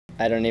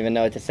I don't even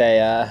know what to say.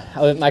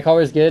 My car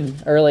was good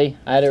early.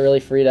 I had it really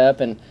freed up,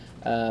 and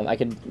I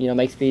could,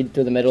 make speed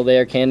through the middle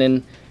there.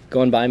 Cannon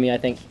going by me, I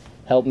think,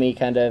 helped me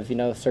kind of,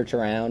 search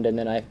around. And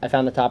then I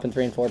found the top in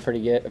 3 and 4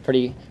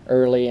 pretty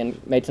early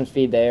and made some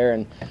speed there.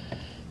 And,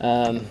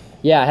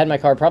 I had my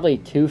car probably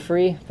too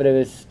free, but it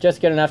was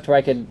just good enough to where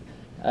I could,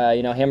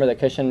 hammer the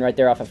cushion right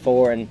there off of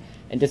 4 and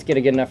just get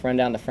a good enough run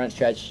down the front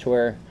stretch to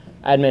where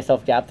I had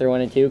myself gap through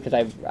 1 and 2 because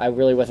I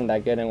really wasn't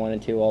that good in 1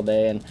 and 2 all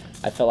day, and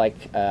I felt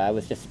like I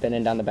was just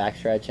spinning down the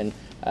backstretch, and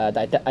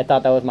I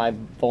thought that was my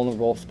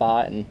vulnerable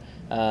spot, and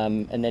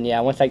then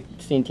once I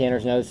seen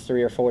Tanner's nose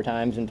 3 or 4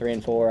 times in 3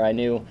 and 4, I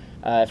knew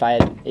if I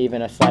had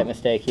even a slight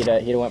mistake, he'd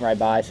have went right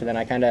by. So then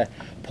I kind of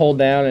pulled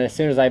down, and as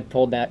soon as I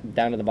pulled that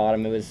down to the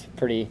bottom, it was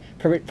pretty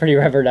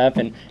revered up,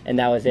 and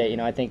that was it.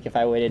 I think if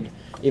I waited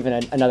even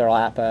another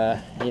lap,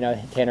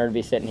 Tanner would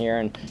be sitting here,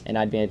 and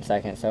I'd be in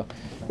second. So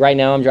right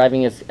now I'm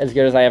driving as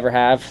good as I ever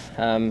have.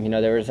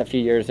 There was a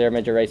few years there,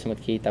 midget racing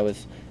with Keith. I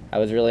was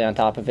really on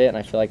top of it, and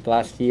I feel like the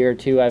last year or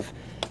two I've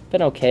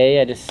been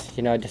okay. I just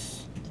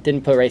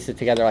didn't put races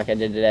together like I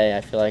did today. I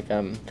feel like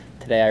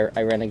today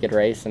I ran a good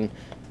race, and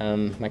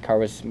my car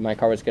was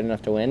good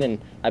enough to win, and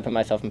I put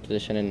myself in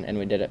position, and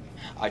we did it.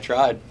 I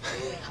tried.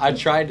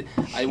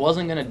 I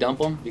wasn't going to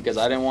dump him because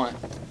I didn't want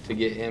to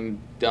get him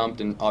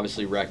dumped and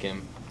obviously wreck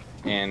him,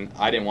 and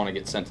I didn't want to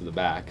get sent to the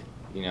back,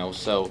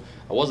 so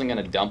I wasn't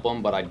going to dump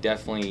him, but I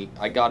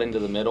got into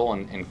the middle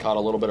and caught a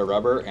little bit of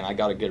rubber, and I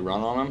got a good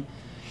run on him,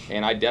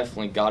 and I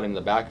definitely got in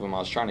the back of him. I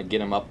was trying to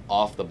get him up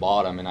off the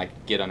bottom, and I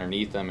could get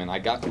underneath him, and I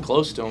got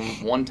close to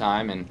him one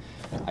time, and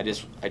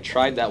I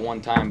tried that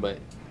one time, but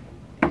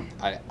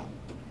I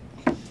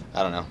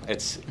don't know.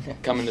 It's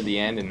coming to the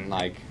end, and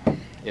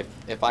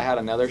if I had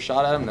another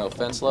shot at him, no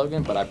offense,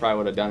 Logan, but I probably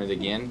would have done it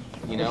again,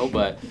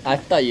 But I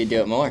thought you'd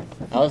do it more.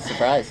 I was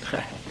surprised.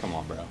 Come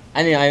on, bro.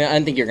 I mean, I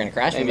didn't think you were gonna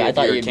crash me. But I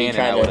thought you'd be trying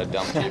to. I would have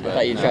dumped you. But, I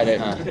thought you'd try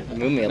to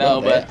move me a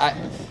little bit. No, but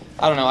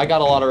I don't know. I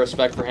got a lot of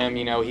respect for him.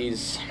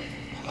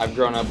 I've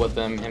grown up with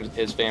him.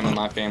 His family,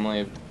 my family,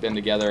 have been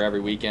together every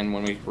weekend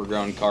when we were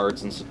growing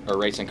karts or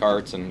racing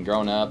karts and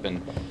growing up,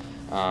 and.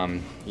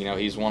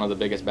 He's one of the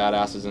biggest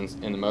badasses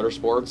in the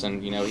motorsports,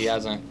 and he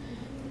hasn't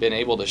been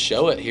able to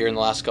show it here in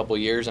the last couple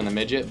of years in the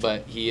midget,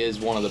 but he is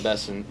one of the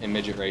best in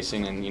midget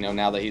racing, and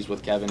now that he's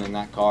with Kevin in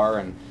that car,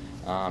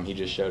 and he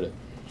just showed it.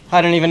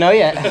 I don't even know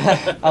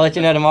yet. I'll let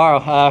you know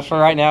tomorrow. For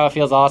right now, it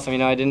feels awesome.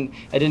 I didn't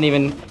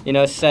even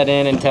set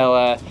in until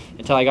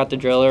I got the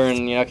driller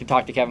and could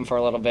talk to Kevin for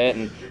a little bit.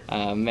 And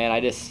man,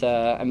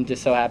 I'm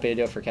just so happy to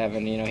do it for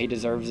Kevin. He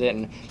deserves it,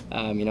 and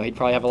he'd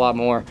probably have a lot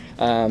more.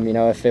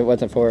 If it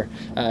wasn't for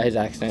his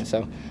accident.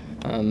 So.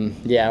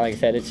 Like I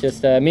said, it's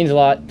just means a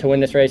lot to win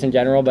this race in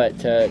general, but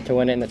to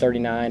win it in the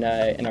 39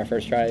 in our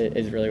first try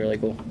is really, really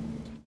cool.